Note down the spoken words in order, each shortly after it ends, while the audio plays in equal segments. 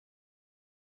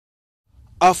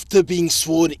After being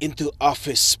sworn into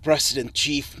office, President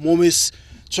Chief Momis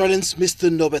challenged Mr.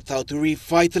 Nobetau to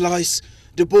revitalize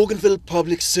the Bougainville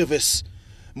Public Service.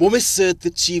 Momis said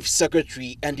the Chief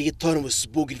Secretary and the Autonomous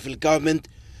Bougainville Government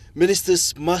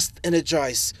ministers must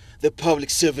energize the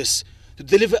public service to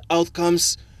deliver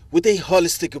outcomes with a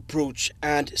holistic approach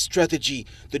and strategy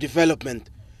to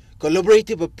development.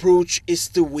 Collaborative approach is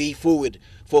the way forward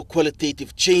for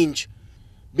qualitative change.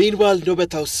 Meanwhile,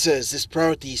 Nobetau says his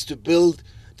priority is to build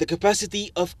the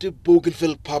capacity of the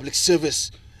Bougainville Public Service.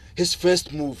 His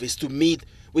first move is to meet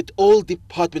with all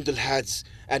departmental heads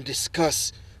and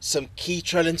discuss some key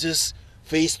challenges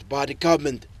faced by the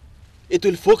government. It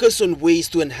will focus on ways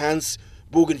to enhance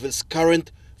Bougainville's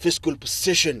current fiscal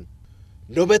position.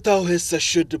 Nobetau has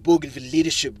assured the Bougainville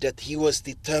leadership that he was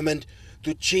determined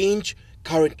to change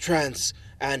current trends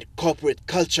and corporate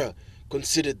culture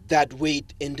considered that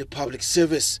weight in the public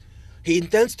service. He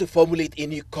intends to formulate a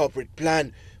new corporate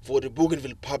plan for the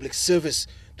Bougainville Public Service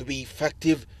to be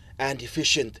effective and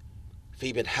efficient.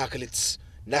 Fabian Hakelitz,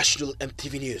 National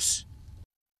EMTV News.